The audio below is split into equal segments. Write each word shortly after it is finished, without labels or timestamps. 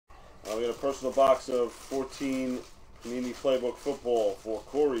We got a personal box of 14 Panini Playbook football for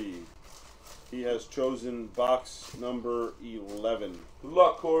Cory. He has chosen box number 11. Good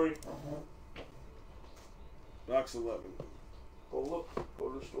luck, Cory. Box 11. Go look. Go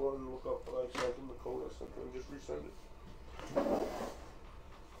to the store and look up what I sent him, the code I sent him, and just resend it.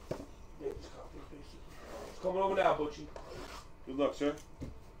 Yeah, just copy and paste it. It's coming over now, Butchie. Good luck, sir.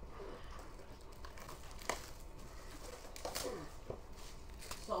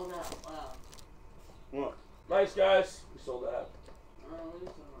 Sold out. Wow. What? Nice, guys. We sold out.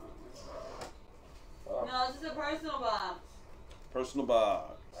 No, this is a personal box. Personal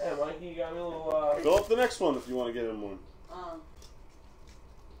box. Hey, Mikey, you got me a little. Fill up the next one if you want to get him one. Um.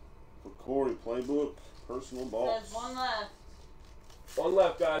 For Cory, Playbook, personal box. There's one left. One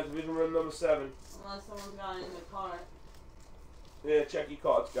left, guys. Division run number 7. Unless someone's got it in the cart. Yeah, check your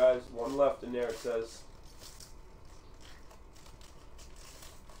cards, guys. One left in there, it says.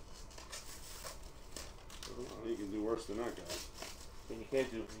 You can do worse than that, guy. You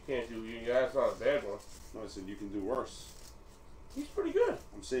can't do. That's not a bad one. No, I said you can do worse. He's pretty good.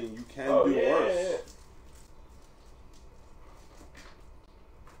 I'm saying you can do worse. Yeah.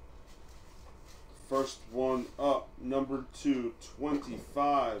 First one up, number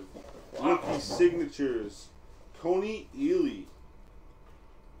 225. Wow. Rookie signatures. Cory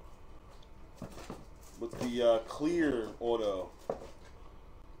with the clear auto.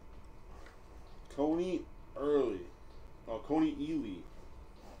 Cory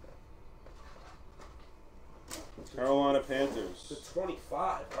Carolina Panthers. It's a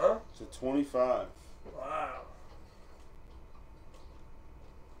 25, huh? It's a 25. Wow.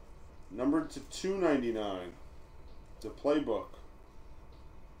 Numbered to 299. The Playbook.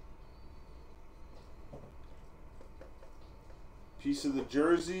 Piece of the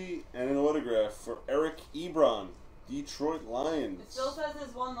jersey and an autograph for Eric Ebron, Detroit Lions. It still says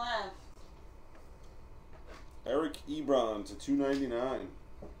there's one left. Eric Ebron to 299.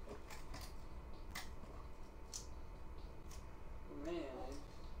 Man.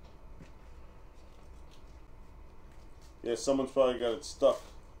 Yeah, someone's probably got it stuck.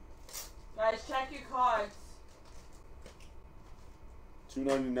 Guys, check your cards.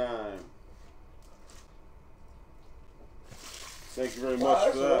 299. Thank you very Wow, much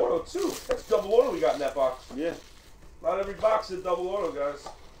that's for an that. auto too. That's double auto we got in that box. Yeah. Not every box is double auto, guys.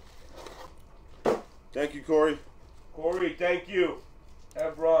 Thank you, Cory. Cory, thank you.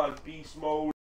 Ebron, beast mode.